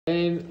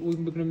We're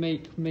going to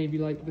make maybe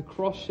like the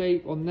cross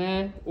shape on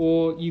there,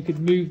 or you could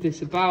move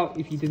this about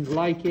if you didn't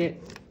like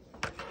it.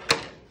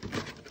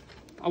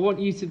 I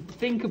want you to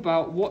think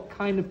about what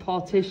kind of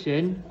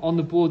partition on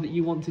the board that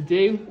you want to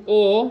do,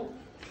 or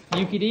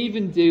you could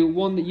even do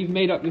one that you've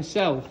made up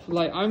yourself.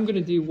 Like I'm going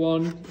to do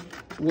one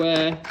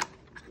where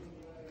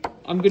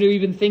I'm going to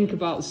even think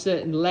about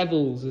certain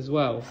levels as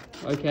well.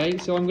 Okay,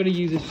 so I'm going to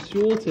use a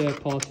shorter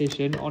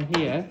partition on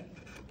here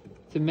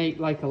to make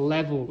like a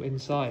level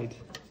inside.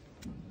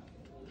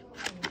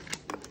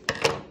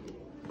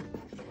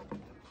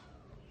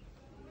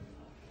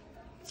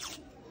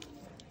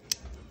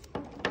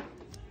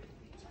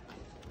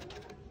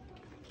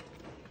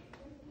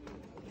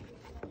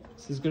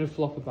 This is going to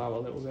flop about a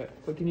little bit,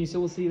 but can you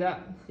still see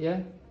that? Yeah?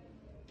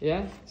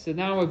 Yeah? So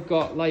now I've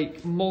got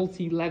like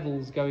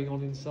multi-levels going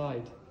on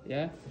inside.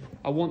 Yeah?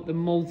 I want the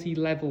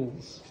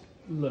multi-levels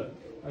look,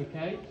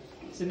 okay?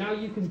 So now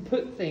you can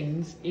put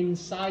things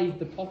inside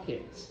the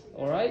pockets,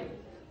 alright?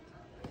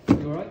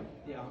 You alright?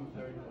 Yeah, I'm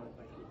very fine,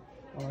 thank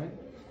you. Alright.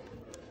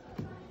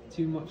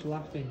 Too much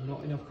laughing,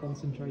 not enough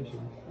concentration,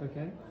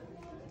 okay?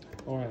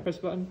 Alright, press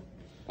button.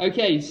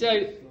 Okay,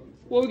 so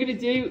what we're going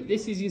to do,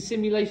 this is your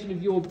simulation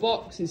of your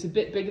box. It's a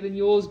bit bigger than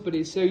yours, but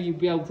it's so you'll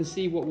be able to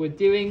see what we're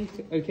doing,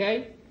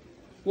 okay?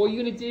 What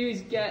you're going to do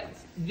is get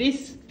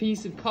this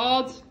piece of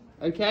card,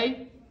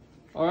 okay?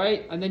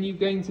 Alright, and then you're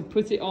going to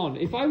put it on.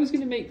 If I was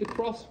going to make the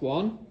cross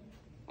one,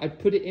 I'd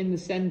put it in the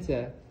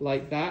center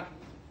like that,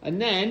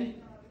 and then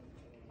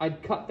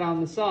I'd cut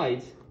down the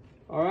sides,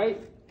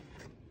 alright?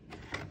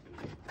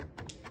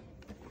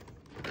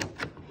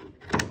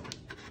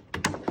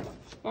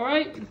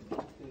 Alright?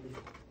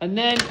 And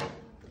then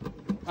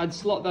I'd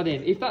slot that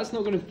in. If that's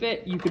not going to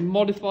fit, you can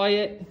modify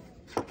it.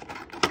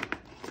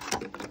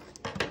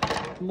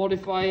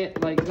 Modify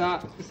it like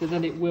that, so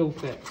then it will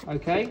fit,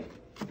 okay?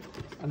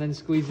 And then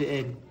squeeze it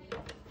in.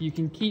 You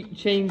can keep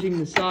changing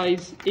the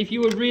size. If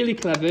you were really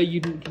clever,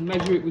 you can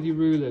measure it with your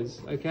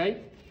rulers,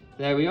 okay?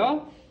 There we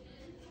are.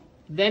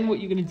 Then what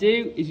you're going to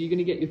do is you're going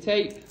to get your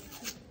tape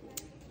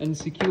and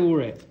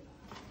secure it.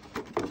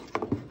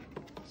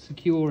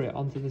 Secure it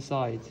onto the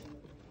side.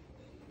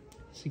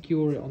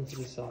 Secure it onto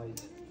the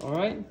side.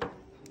 Alright?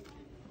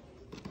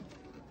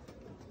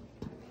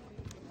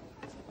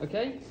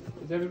 Okay?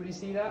 Does everybody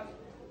see that?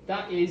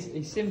 That is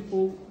a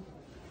simple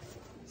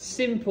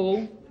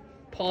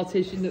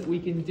partition that we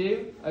can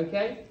do.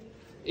 Okay?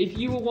 If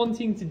you were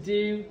wanting to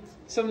do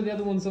some of the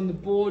other ones on the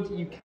board, you can.